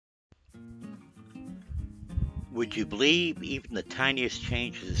Would you believe even the tiniest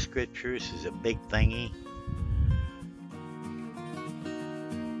change of the scriptures is a big thingy?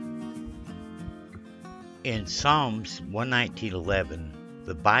 In Psalms 119:11,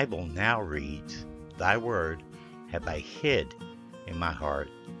 the Bible now reads, "Thy word have I hid in my heart,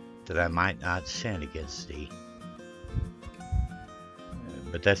 that I might not sin against thee."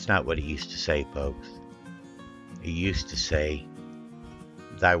 But that's not what he used to say, folks. He used to say,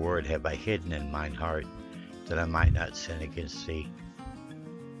 "Thy word have I hidden in mine heart, that I might not sin against thee."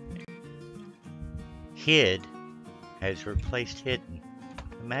 Hid has replaced hidden.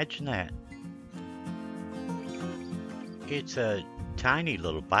 Imagine that. It's a tiny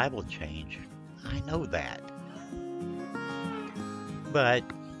little Bible change. I know that. But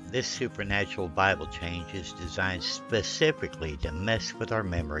this supernatural Bible change is designed specifically to mess with our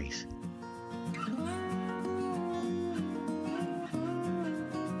memories.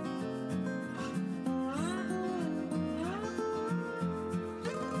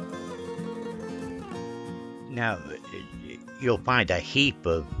 Now, you'll find a heap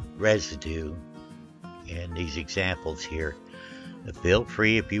of residue in these examples here. Feel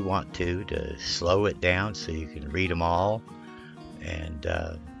free, if you want to slow it down so you can read them all and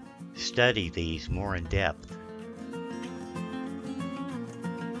study these more in depth.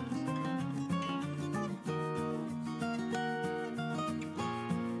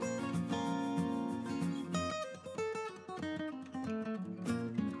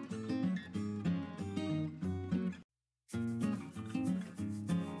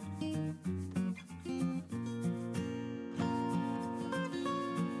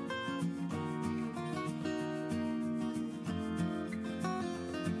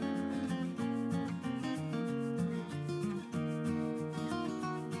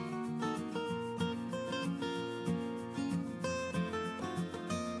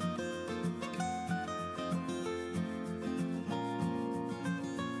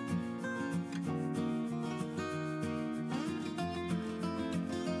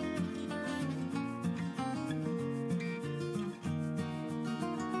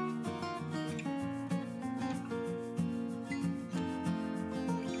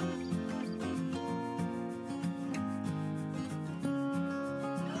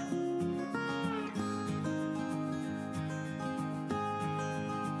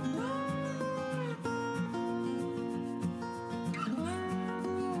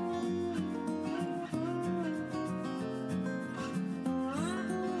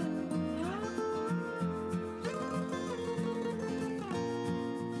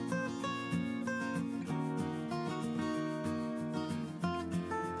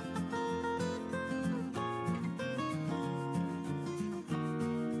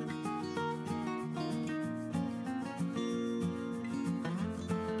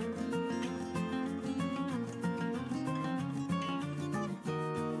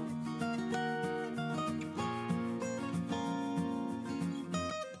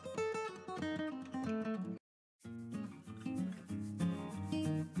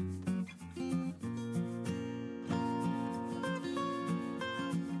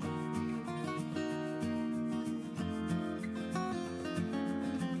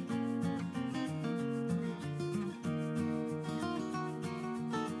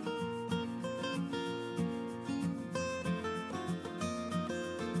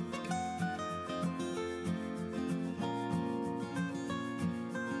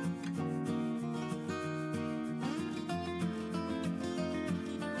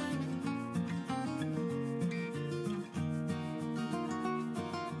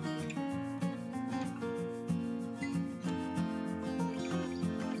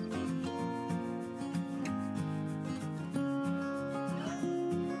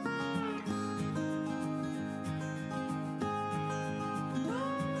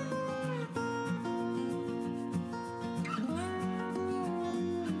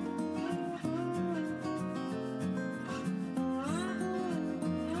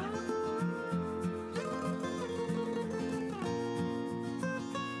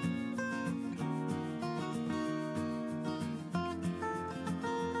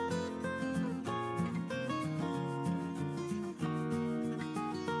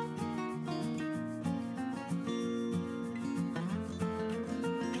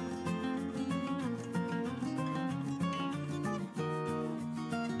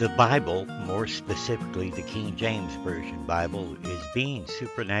 The Bible, more specifically the King James Version Bible, is being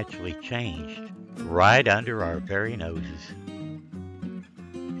supernaturally changed right under our very noses.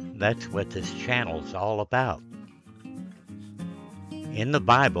 That's what this channel's all about. In the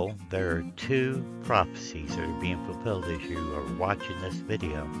Bible, there are two prophecies that are being fulfilled as you are watching this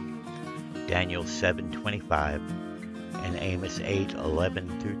video. Daniel 7:25, and Amos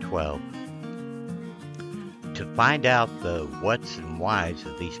 8:11 through 12. To find out the whats and whys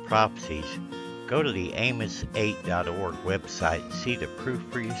of these prophecies, go to the Amos8.org website and see the proof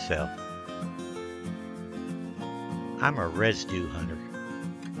for yourself. I'm a residue hunter.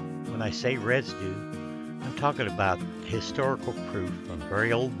 When I say residue, I'm talking about historical proof from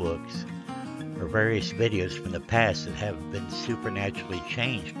very old books or various videos from the past that have been supernaturally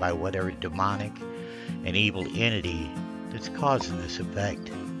changed by whatever demonic and evil entity that's causing this effect.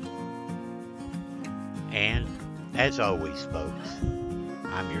 And, as always, folks,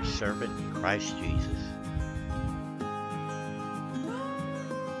 I'm your servant in Christ Jesus.